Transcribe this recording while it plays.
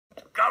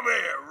Come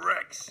here,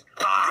 Rex.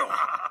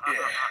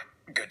 Yeah,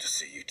 good to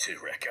see you too,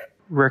 Bracca.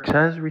 Rex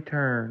has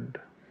returned.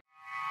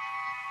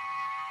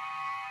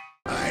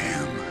 I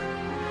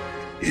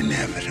am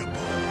inevitable.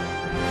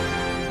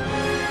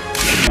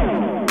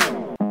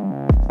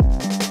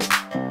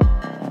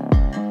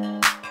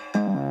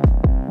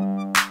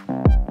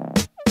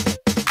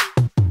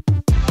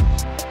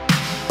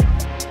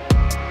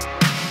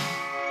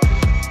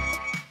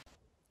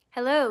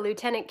 Hello,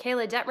 Lieutenant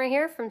Kayla Detmer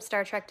here from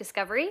Star Trek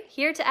Discovery,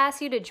 here to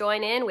ask you to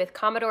join in with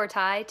Commodore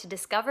Ty to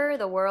discover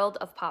the world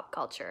of pop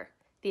culture.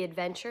 The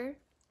adventure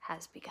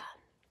has begun.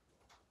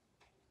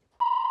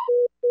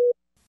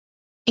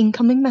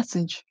 Incoming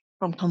message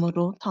from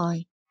Commodore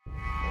Ty.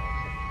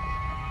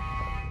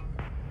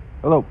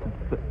 Hello,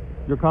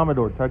 your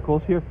Commodore, Ted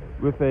Coles here,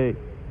 with a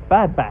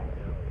Bad Batch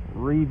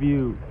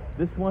review.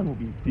 This one will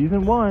be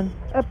Season 1,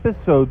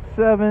 Episode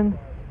 7,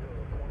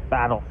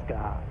 Battle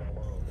Sky.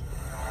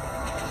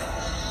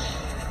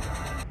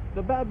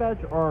 The Bad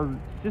Batch are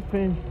just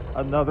finished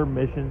another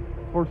mission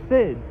for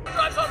Sid.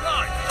 Drive's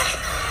online.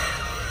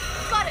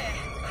 Got it!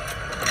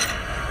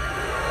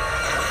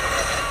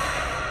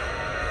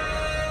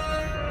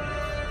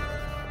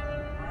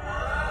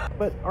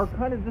 But are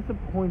kind of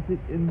disappointed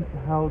in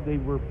how they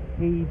were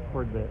paid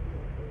for this.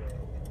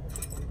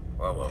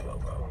 Whoa.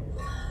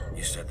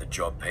 You said the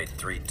job paid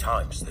 3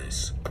 times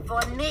this.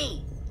 For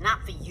me,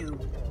 not for you.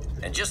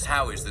 And just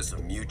how is this a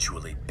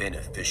mutually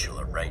beneficial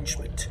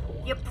arrangement?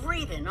 You're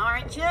breathing,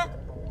 aren't you?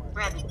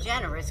 Rather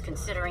generous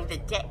considering the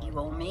debt you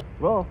owe me.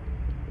 Well,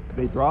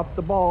 they dropped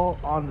the ball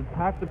on the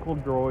tactical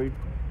droid,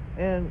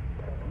 and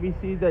we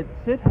see that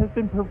Sid has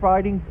been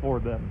providing for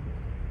them.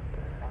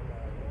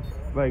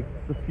 Like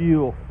the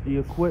fuel, the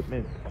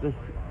equipment,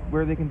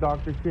 where they can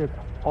dock their ship,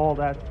 all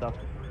that stuff.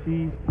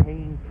 She's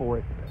paying for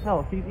it.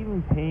 Hell, she's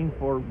even paying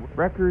for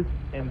Wrecker's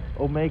and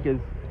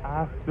Omega's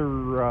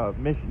after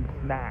mission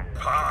snack.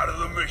 Part of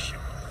the mission.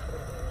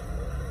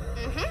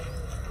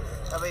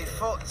 That'll be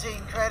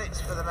 14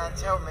 credits for the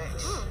Mantel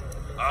mix.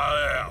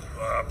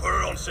 Put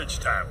it on Sid's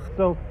tab.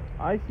 So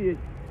I see it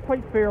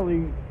quite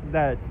fairly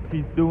that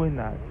she's doing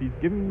that. She's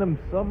giving them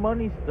some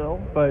money still,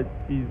 but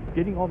she's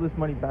getting all this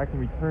money back in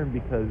return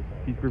because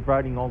she's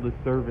providing all this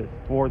service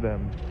for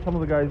them. Some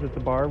of the guys at the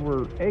bar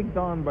were egged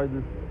on by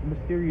this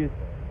mysterious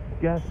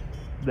guest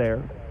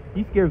there.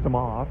 He scares them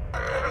off.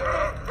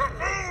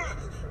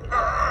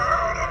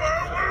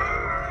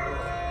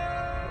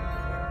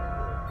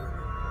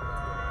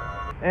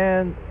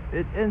 And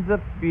it ends up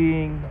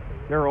being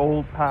their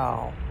old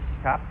pal,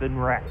 Captain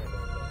Rex.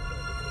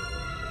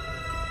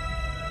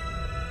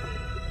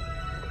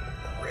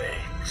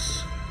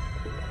 Rex.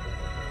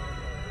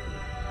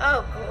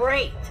 Oh,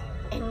 great.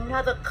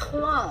 Another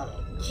clone.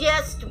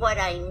 Just what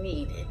I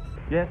needed.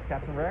 Yes,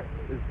 Captain Rex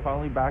is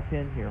finally back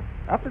in here.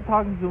 After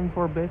talking to him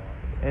for a bit,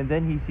 and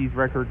then he sees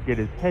Wrecker get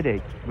his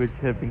headaches, which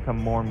have become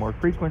more and more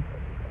frequent,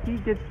 he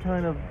gets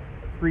kind of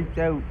freaked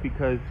out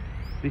because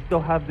they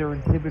still have their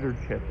inhibitor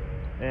chips.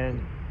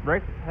 And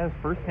Rex has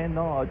first-hand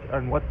knowledge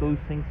on what those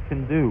things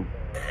can do.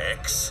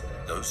 Rex,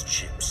 those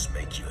chips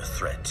make you a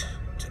threat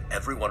to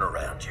everyone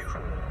around you.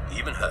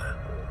 Even her.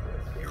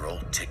 Your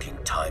old ticking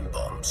time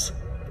bombs.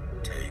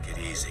 Take it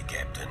easy,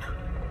 Captain.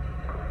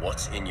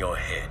 What's in your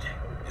head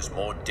is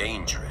more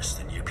dangerous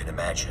than you can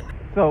imagine.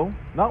 So,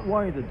 not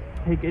wanting to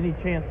take any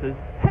chances,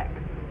 heck,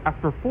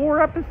 after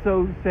 4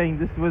 episodes saying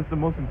this was the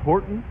most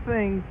important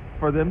thing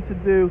for them to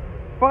do,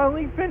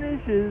 finally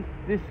finishes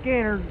the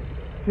scanner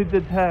to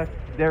detect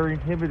their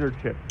inhibitor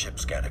chip. Chip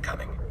scanner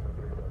coming.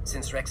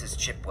 Since Rex's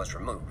chip was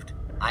removed,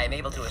 I am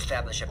able to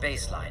establish a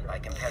baseline by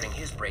comparing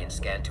his brain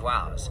scan to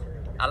ours,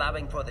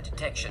 allowing for the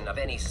detection of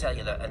any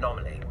cellular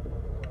anomaly.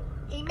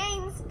 He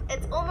means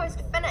it's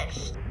almost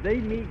finished. They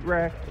meet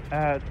Rex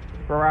at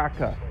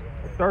Bracca,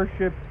 a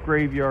starship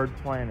graveyard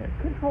planet,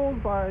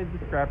 controlled by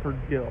the Stratford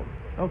Guild.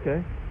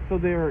 Okay, so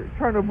they're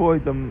trying to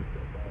avoid them,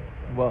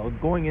 well,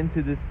 going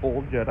into this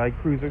old Jedi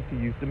cruiser to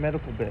use the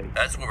medical bay.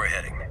 That's where we're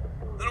heading.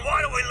 Then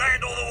why don't we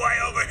land all the way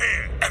over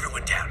here?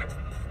 Everyone down.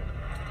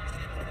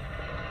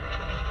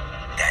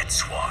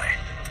 That's why.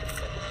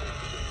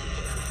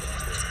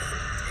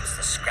 It's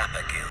the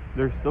Scrapper Guild.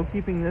 They're still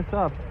keeping this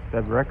up,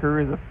 that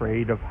Wrecker is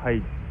afraid of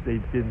heights.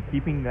 They've been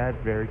keeping that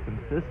very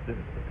consistent.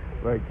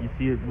 Like, you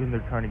see it when they're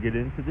trying to get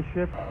into the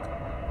ship.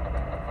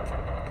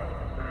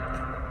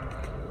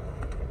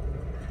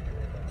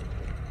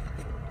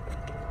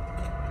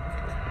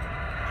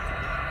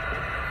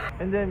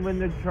 And then when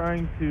they're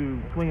trying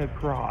to swing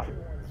across.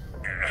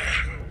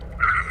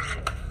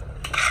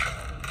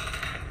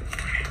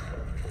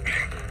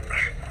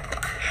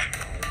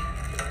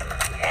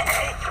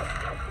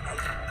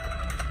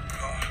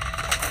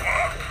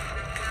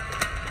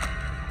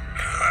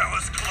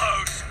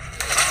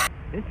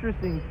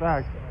 Interesting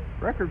fact,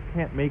 Wrecker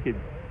can't make it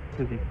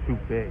because he's too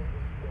big.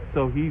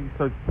 So he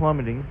starts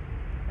plummeting,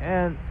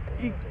 and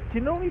you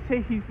can only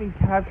say he's been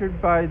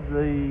captured by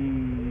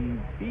the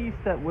beast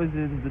that was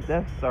in the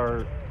Death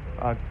Star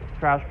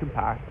trash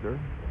compactor,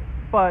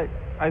 but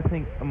I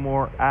think a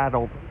more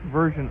adult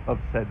version of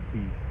said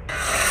beast.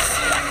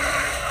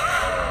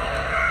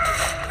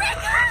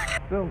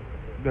 So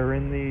they're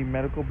in the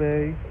medical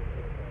bay.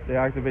 They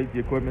activate the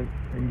equipment,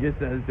 and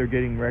just as they're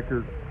getting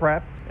Wrecker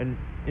prepped and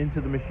into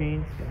the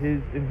machine,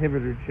 his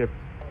inhibitor chip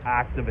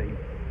activates.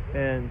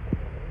 And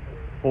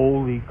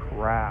holy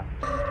crap.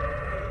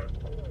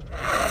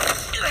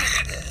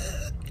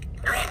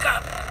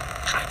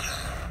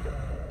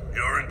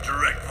 You're in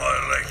direct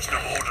violation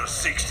of Order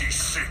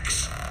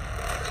 66.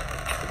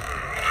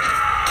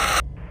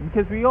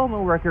 Because we all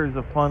know Wrecker is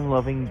a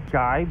fun-loving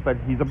guy, but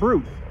he's a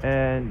brute.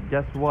 And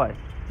guess what?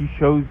 He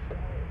shows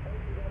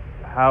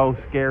how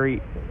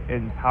scary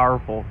and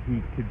powerful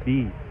he could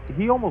be.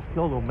 He almost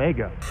killed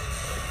Omega.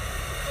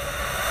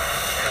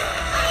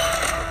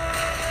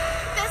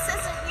 This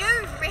isn't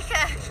you,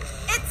 Bracca.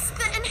 It's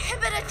the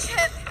inhibitor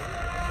chip.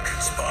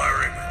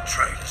 Conspiring with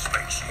traitors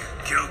makes you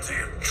guilty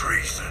of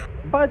treason.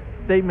 But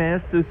they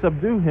managed to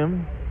subdue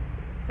him,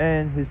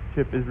 and his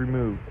chip is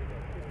removed.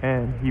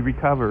 And he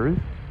recovers,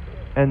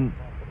 and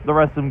the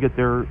rest of them get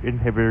their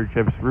inhibitor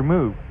chips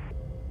removed.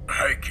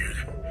 Hey, kid.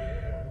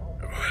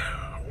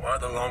 Why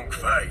the long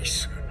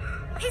face?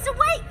 He's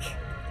awake.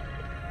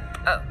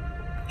 Oh,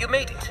 you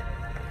made it.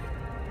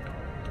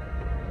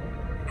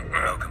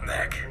 Welcome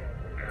back.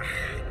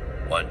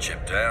 1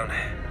 chip down,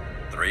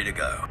 3 to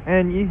go.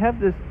 And you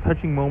have this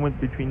touching moment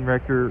between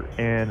Wrecker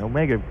and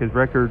Omega, because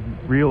Wrecker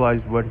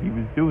realized what he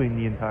was doing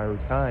the entire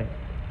time.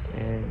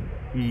 And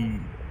he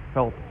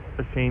felt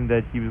ashamed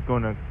that he was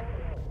going to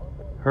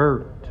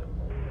hurt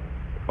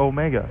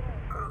Omega.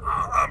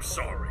 I'm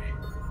sorry.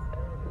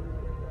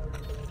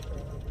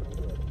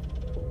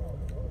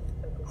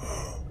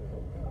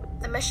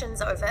 The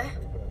mission's over.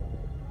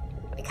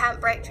 We can't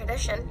break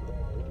tradition.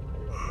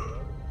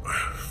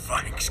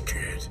 Thanks,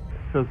 kid.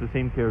 Shows the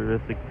same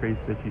characteristic traits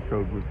that she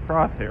showed with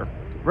Crosshair.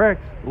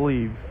 Rex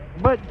leaves,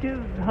 but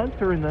gives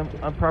Hunter and them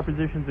a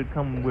proposition to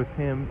come with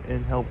him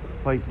and help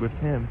fight with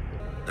him.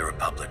 The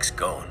Republic's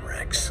gone,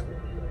 Rex.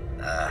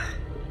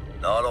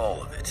 Not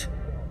all of it.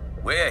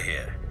 We're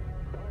here.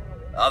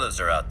 Others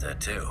are out there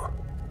too.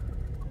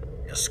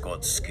 Your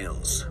squad's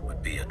skills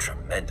would be a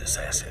tremendous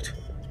asset.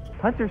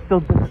 Hunter still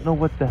doesn't know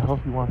what the hell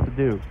he wants to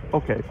do.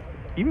 Okay,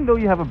 even though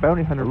you have a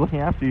bounty hunter looking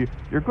after you,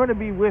 you're going to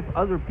be with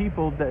other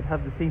people that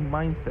have the same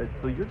mindset,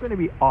 so you're going to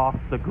be off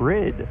the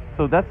grid.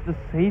 So that's the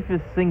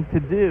safest thing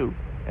to do.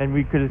 And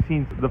we could have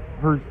seen the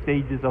first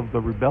stages of the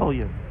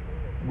rebellion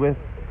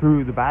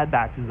through the Bad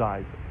Batch's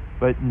eyes.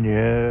 But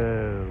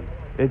no,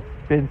 it's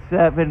been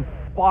 7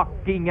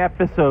 fucking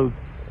episodes.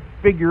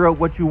 Figure out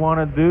what you want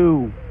to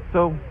do.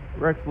 So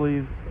Rex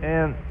leaves,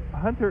 and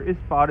Hunter is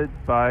spotted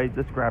by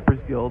the Scrappers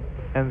Guild,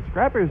 and the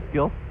Scrappers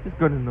Guild is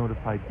going to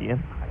notify the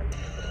Empire.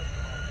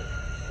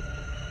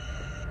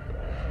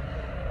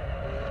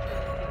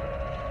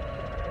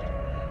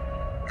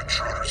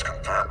 Intruders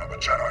confirmed on the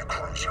Jedi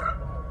cruiser.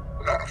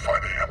 Notify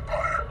the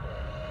Empire.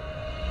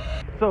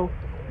 So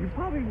you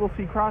probably will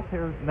see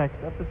Crosshair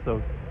next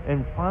episode,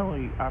 and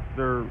finally,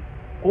 after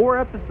 4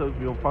 episodes,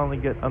 we'll finally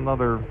get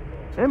another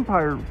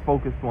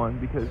Empire-focused one,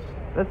 because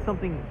that's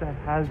something that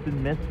has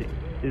been missing,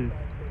 is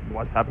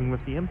what's happening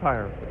with the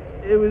Empire.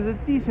 It was a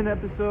decent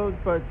episode,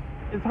 but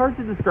it's hard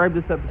to describe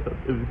this episode.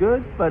 It was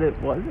good, but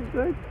it wasn't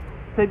good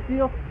type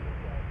deal.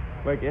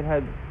 Like, it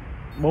had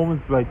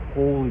moments like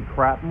holy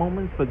crap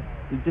moments, but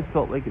it just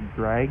felt like it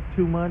dragged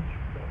too much.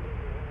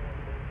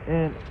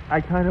 And I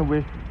kind of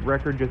wish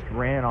Wrecker just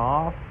ran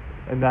off,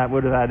 and that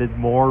would have added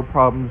more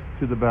problems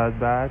to the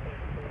Bad Batch.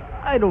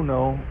 I don't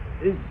know.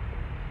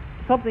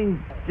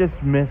 Something just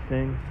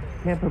missing.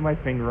 Can't put my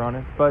finger on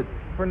it, but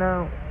for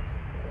now,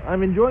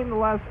 I'm enjoying the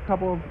last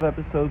couple of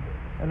episodes,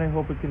 and I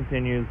hope it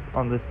continues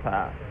on this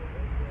path.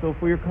 So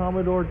for your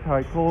Commodore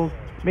Ty Coles,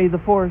 may the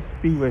Force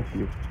be with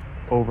you.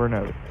 Over and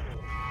out.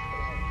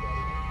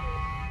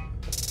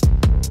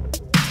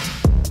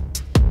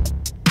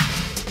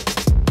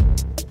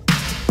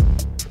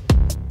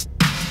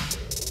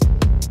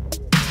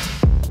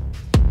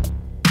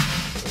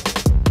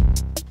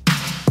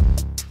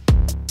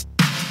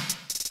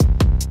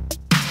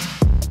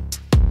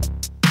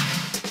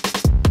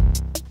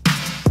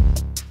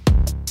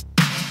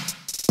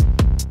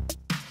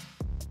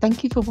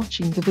 Thank you for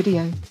watching the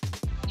video.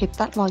 Hit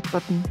that like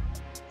button,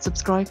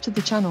 subscribe to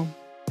the channel,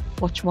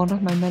 watch one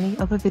of my many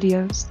other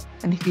videos,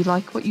 and if you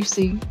like what you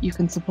see, you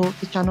can support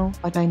the channel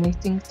by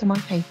donating to my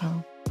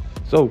PayPal.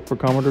 So, for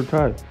Commodore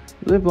Ty,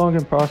 live long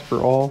and prosper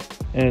all,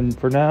 and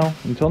for now,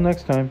 until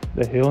next time,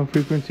 the hailing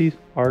frequencies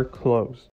are closed.